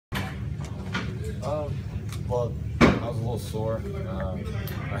Well, I was a little sore.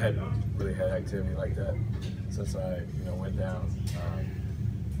 I hadn't really had activity like that since I, went down.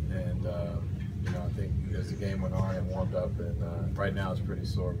 I think as the game went on and warmed up, and right now it's pretty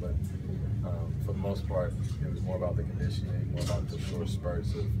sore, but for the most part, it was more about the conditioning, more about the short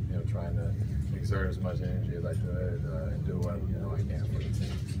spurts of, trying to exert as much energy as I could and do what, I can for the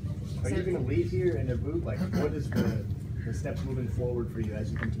team. Are you going to leave here in a boot? Like, what is the steps moving forward for you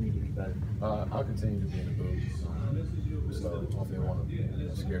as you continue to get better? I'll continue to be in the boot, so hopefully I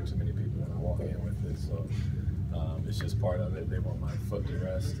won't scare too many people when I walk in with it. So it's just part of it. They want my foot to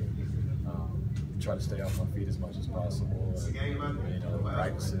rest and try to stay off my feet as much as possible. And,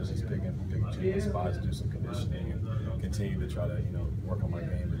 practices, just picking choosing spots, do some conditioning, and continue to try to work on my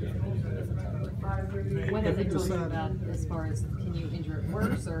game at different times. What have they told you about as far as can you injure it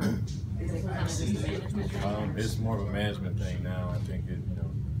worse, or is it kind of just a management thing? It's more of a management thing now. I think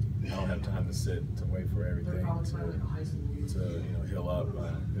I don't have time to sit to wait for everything to heal up.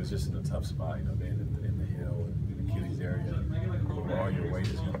 It was just in a tough spot, being in the heel and the Achilles area, where all your weight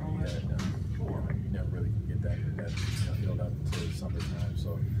is going to be at. You never really can get that healed up until summertime.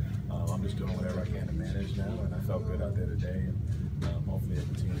 So I'm just doing whatever I can to manage now, and I felt good out there today, and hopefully I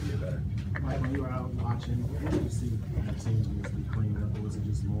continue to get better. Mike, when you were out watching, what did you see the team be cleaned up, or was it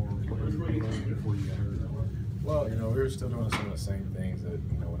just more what you learned before you got hurt? Well, we were still doing some of the same things that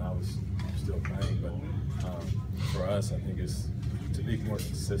when I was still playing, but for us, I think it's to be more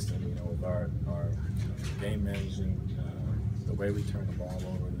consistent, with our game managing, the way we turn the ball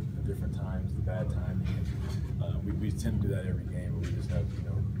over, the different times, the bad timing. We tend to do that every game, but we just have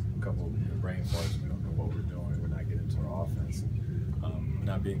a couple of brain farts. We don't know what we're doing. We're not getting into our offense.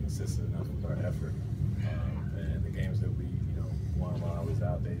 Not being consistent enough with our effort. And the games that we won while I was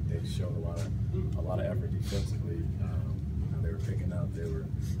out, they showed a lot of effort defensively. They were picking up. They were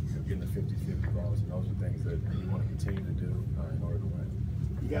getting the 50-50 balls, and those are things that we want to continue to do in order to win.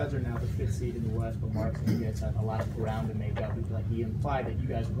 You guys are now the 5th seed in the West, but Mark said you guys have a lot of ground to make up. Like he implied that you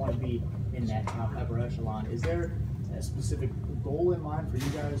guys want to be in that top upper echelon. Is there a specific goal in mind for you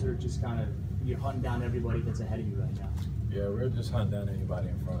guys, or just kind of you're hunting down everybody that's ahead of you right now? Yeah, we're just hunting down anybody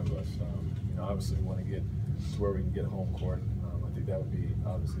in front of us. Obviously we want to get to where we can get home court. I think that would be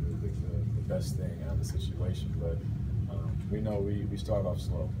obviously the best thing out of the situation, but we know we start off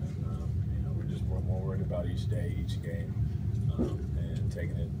slow, and we're more worried about each day, each game, and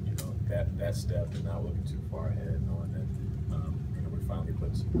taking it that step and not looking too far ahead, knowing that we're finally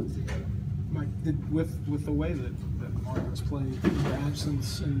putting some points together. Mike, with the way that Mark has played, the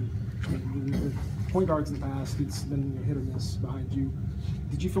absence and the point guards in the past, it's been hit or miss behind you.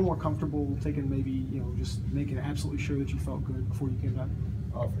 Did you feel more comfortable taking maybe just making absolutely sure that you felt good before you came back?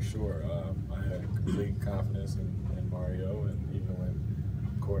 Oh, for sure. I had complete confidence in Mario, and even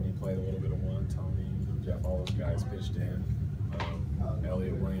when Courtney played a little bit of one, Tony, Jeff, all those guys pitched in.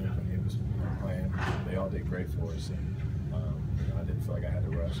 Elliot Williams, when he was playing, they all did great for us. And I didn't feel like I had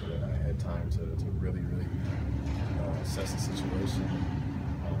to rush it. I had time to really assess the situation.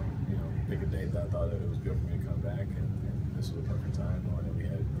 Pick a date that I thought that it was good for me to come back, and this was a perfect time, knowing that we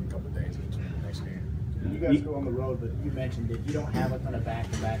had a couple of days in between the next game. You guys go on the road, but you mentioned that you don't have a ton of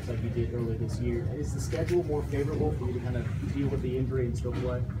back-to-backs like you did earlier this year. Is the schedule more favorable for you to kind of deal with the injury and still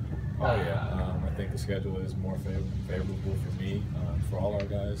play? Oh yeah, I think the schedule is more favorable for me, for all our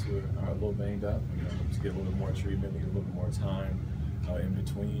guys who are a little banged up. To get a little bit more treatment, get a little bit more time in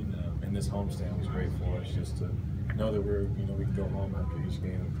between. And this homestand was great for us, just to know that we can go home after each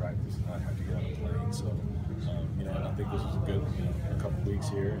game and practice and not have to get on a plane. So, I think this was a good a couple weeks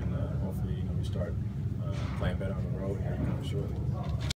here, and hopefully we start playing better on the road here shortly.